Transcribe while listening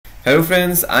Hello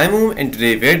friends, I'm Gnome and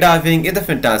today we're diving in the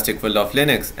fantastic world of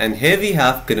Linux, and here we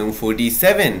have Gnome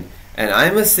 47, and I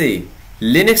must say,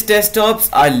 Linux desktops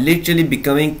are literally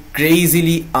becoming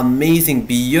crazily amazing,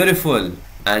 beautiful,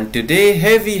 and today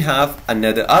here we have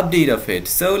another update of it.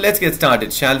 So let's get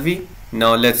started, shall we?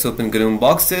 Now let's open Gnome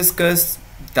boxes cause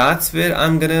that's where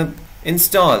I'm gonna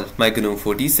install my Gnome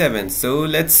 47. So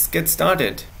let's get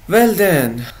started. Well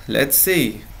then, let's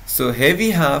see. So here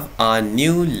we have our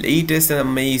new latest and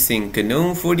amazing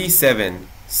Gnome 47.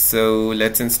 So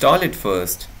let's install it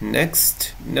first.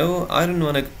 Next, no, I don't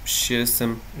want to share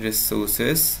some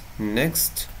resources.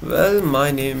 Next, well,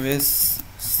 my name is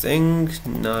Singh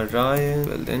Narayan.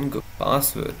 Well then go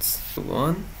passwords. Go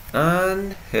on.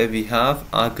 And here we have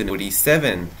our Gnome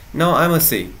 47. Now I must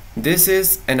say, this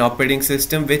is an operating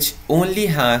system which only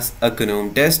has a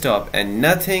Gnome desktop and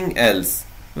nothing else.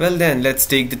 Well then, let's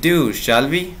take the tour, shall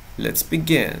we? Let's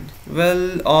begin.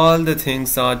 Well, all the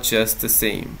things are just the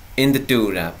same in the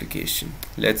tour application.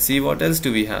 Let's see what else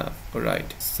do we have.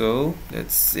 Alright, so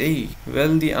let's see.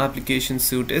 Well, the application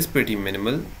suite is pretty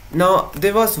minimal. Now,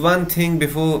 there was one thing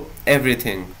before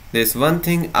everything. There's one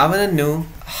thing I wanna know.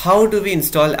 How do we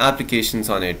install applications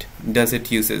on it? Does it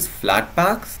use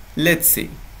Flatpaks? Let's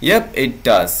see. Yep, it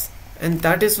does. And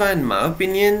that is why, in my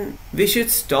opinion, we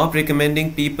should stop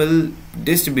recommending people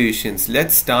distributions.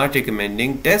 Let's start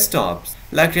recommending desktops.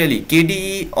 Like really,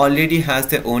 KDE already has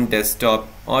their own desktop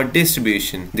or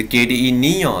distribution, the KDE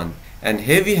Neon. And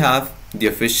here we have the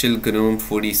official GNOME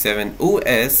 47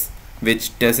 OS,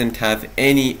 which doesn't have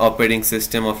any operating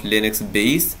system of Linux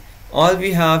base. All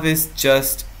we have is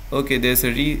just, okay, there's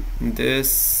an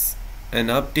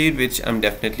update which I'm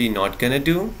definitely not gonna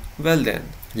do. Well then,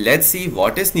 let's see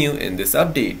what is new in this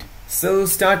update. So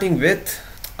starting with,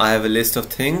 I have a list of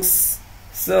things.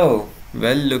 So,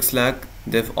 well, looks like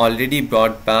they've already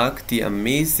brought back the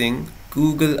amazing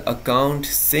Google account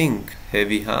sync. Here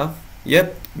we have,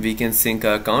 yep, we can sync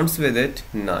our accounts with it.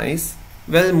 Nice.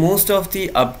 Well, most of the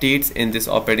updates in this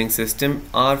operating system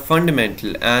are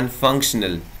fundamental and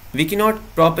functional. We cannot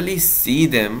properly see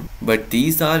them, but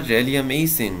these are really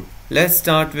amazing. Let's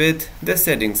start with the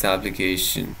settings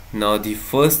application. Now the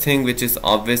first thing which is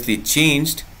obviously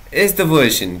changed is the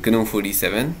version GNOME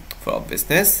 47 for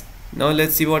obviousness. Now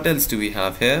let's see what else do we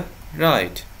have here.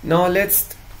 Right. Now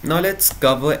let's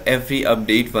cover every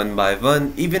update one by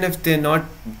one. Even if they're not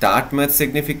that much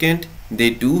significant, they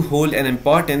do hold an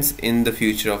importance in the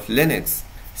future of Linux.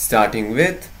 Starting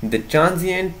with the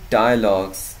transient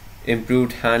dialogues.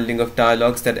 Improved handling of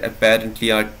dialogues that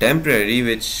apparently are temporary,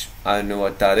 which I don't know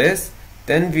what that is.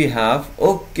 Then we have,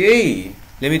 okay,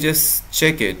 let me just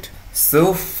check it.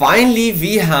 So finally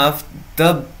we have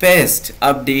the best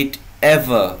update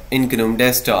ever in GNOME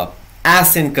desktop,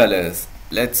 accent colors.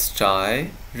 Let's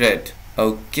try red.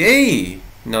 Okay,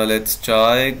 now let's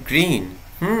try green.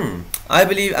 I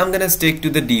believe I'm gonna stick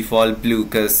to the default blue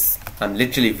because I'm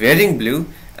literally wearing blue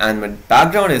and my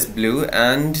background is blue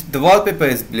and the wallpaper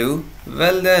is blue.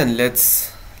 Well then,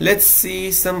 let's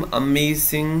see some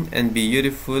amazing and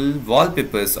beautiful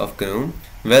wallpapers of GNOME.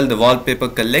 Well, the wallpaper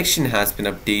collection has been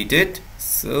updated.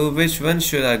 So which one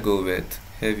should I go with?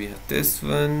 Here we have this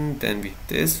one, then we have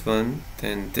this one,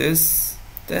 then this,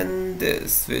 then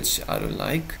this, which I don't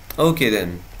like. Okay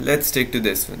then, let's stick to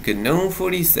this one. GNOME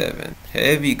 47.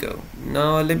 Here we go.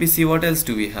 Now let me see what else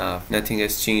do we have. Nothing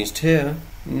has changed here.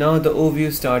 Now the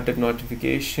overview startup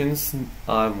notifications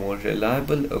are more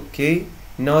reliable. Okay.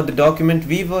 Now the document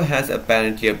viewer has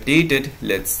apparently updated.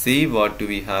 Let's see what do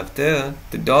we have there.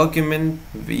 The document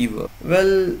viewer.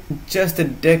 Well, just the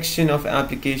detection of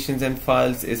applications and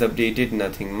files is updated,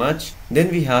 nothing much. Then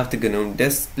we have the GNOME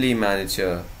display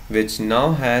manager, which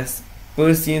now has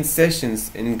Persian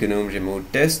sessions in GNOME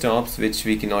remote desktops, which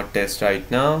we cannot test right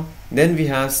now. Then we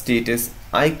have status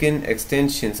icon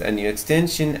extensions, a new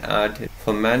extension added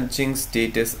for managing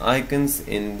status icons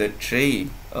in the tray.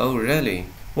 Oh really?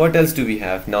 What else do we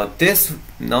have? Now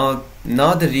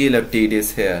the real update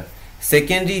is here.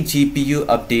 Secondary GPU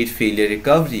update failure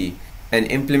recovery, an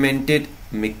implemented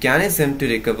mechanism to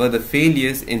recover the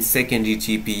failures in secondary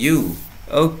GPU.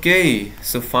 Okay,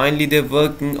 so finally they're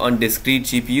working on discrete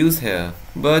GPUs here.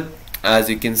 But as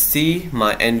you can see,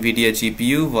 my NVIDIA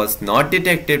GPU was not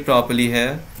detected properly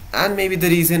here. And maybe the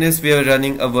reason is we are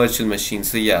running a virtual machine.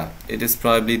 So yeah, it is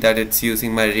probably that it's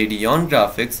using my Radeon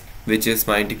graphics, which is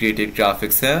my integrated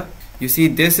graphics here. You see,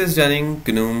 this is running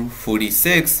GNOME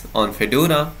 46 on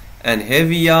Fedora, and here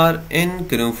we are in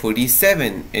GNOME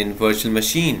 47 in virtual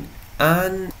machine.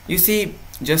 And you see,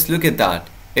 just look at that.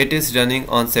 It is running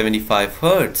on 75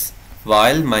 Hz,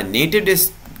 while my native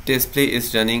display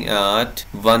is running at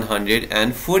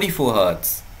 144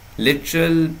 Hz.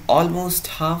 literal almost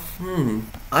half.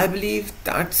 I believe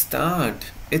that's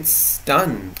that. It's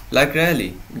done. Like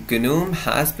really, Gnome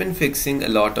has been fixing a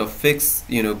lot of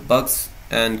bugs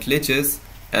and glitches,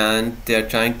 and they're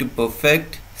trying to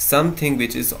perfect something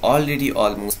which is already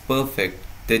almost perfect.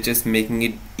 They're just making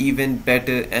it even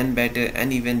better and better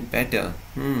and even better.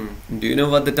 Do you know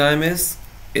what the time is?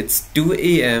 It's 2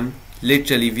 a.m.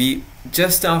 Literally, we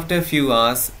just after a few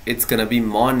hours, it's gonna be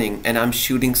morning, and I'm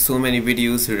shooting so many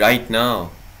videos right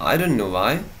now. I don't know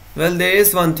why. Well, there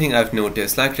is one thing I've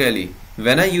noticed, like really,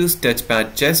 when I use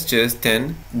touchpad gestures,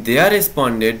 then they are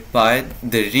responded by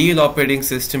the real operating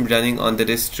system running on the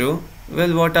distro.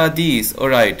 Well, what are these?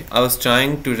 Alright, I was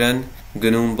trying to run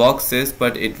Gnome boxes,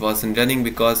 but it wasn't running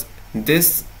because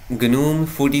this Gnome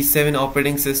 47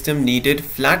 operating system needed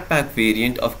Flatpak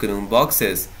variant of Gnome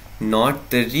boxes, not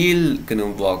the real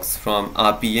Gnome box from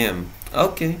RPM.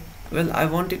 Okay, well, I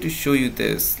wanted to show you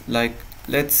this. Like,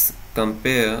 let's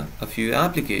compare a few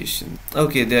applications.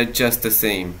 Okay, they're just the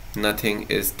same, nothing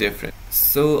is different.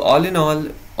 So all in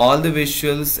all the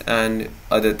visuals and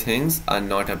other things are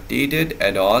not updated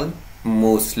at all.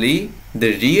 Mostly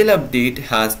the real update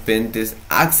has been this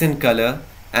accent color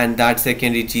and that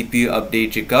secondary GPU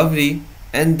update recovery,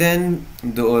 and then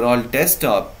the overall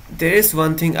desktop. There is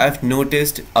one thing I've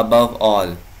noticed above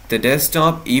all. The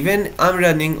desktop, even I'm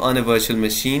running on a virtual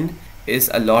machine, is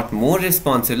a lot more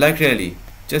responsive. Like really,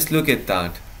 just look at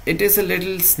that. It is a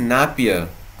little snappier,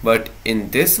 but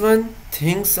in this one,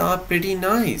 things are pretty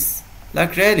nice.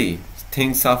 Like really,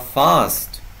 things are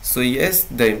fast. So yes,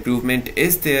 the improvement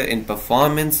is there in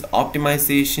performance,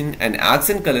 optimization, and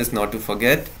accent colors not to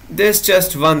forget. There's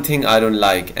just one thing I don't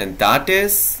like, and that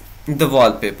is the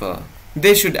wallpaper.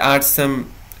 They should add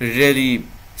some really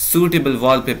suitable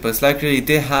wallpapers. Like really,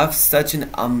 they have such an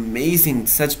amazing,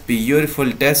 such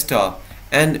beautiful desktop.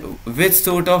 And which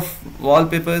sort of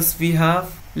wallpapers we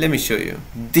have? Let me show you.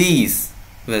 These.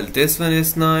 Well, this one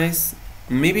is nice.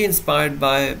 Maybe inspired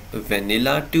by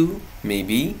vanilla too.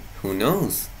 Maybe. Who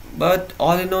knows? But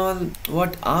all in all,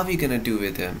 what are we gonna do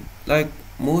with them? Like,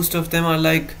 most of them are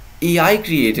like AI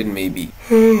created maybe.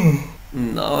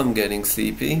 Now I'm getting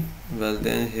sleepy. Well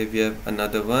then, here we have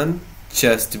another one.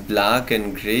 Just black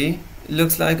and grey.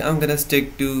 Looks like I'm gonna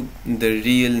stick to the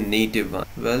real native one.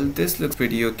 Well, this looks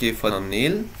pretty okay for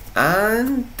thumbnail.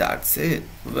 And that's it.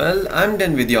 Well, I'm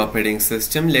done with the operating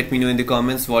system. Let me know in the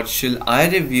comments what shall I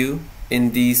review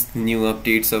in these new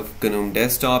updates of Gnome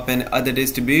Desktop and other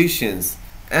distributions.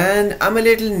 And I'm a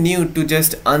little new to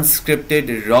just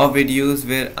unscripted raw videos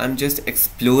where I'm just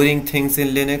exploring things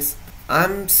in Linux.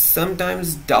 I'm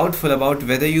sometimes doubtful about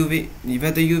whether you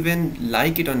even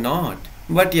like it or not.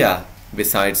 But yeah,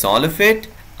 besides all of it,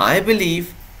 I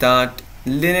believe that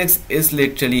Linux is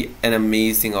literally an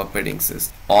amazing operating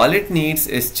system. All it needs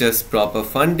is just proper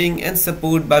funding and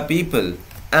support by people,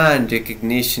 and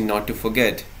recognition not to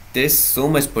forget. There's so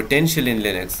much potential in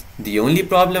Linux. The only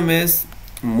problem is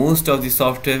most of the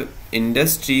software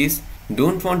industries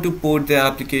don't want to port their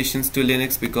applications to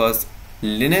Linux because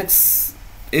Linux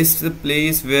is the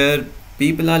place where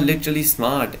people are literally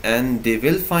smart and they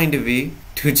will find a way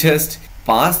to just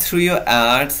pass through your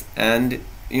ads and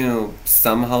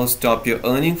somehow stop your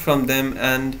earning from them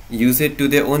and use it to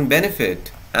their own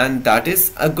benefit. And that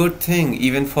is a good thing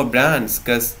even for brands,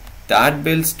 because that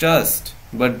builds trust.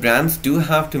 But brands do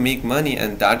have to make money,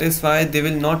 and that is why they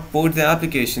will not port their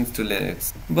applications to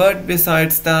Linux. But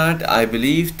besides that, I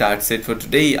believe that's it for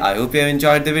today. I hope you have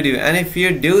enjoyed the video, and if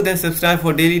you do, then subscribe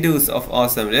for daily dose of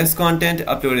awesome Linux content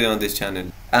uploaded on this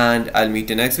channel. And I'll meet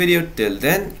you next video. Till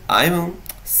then, I'm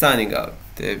signing out.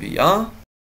 There we are.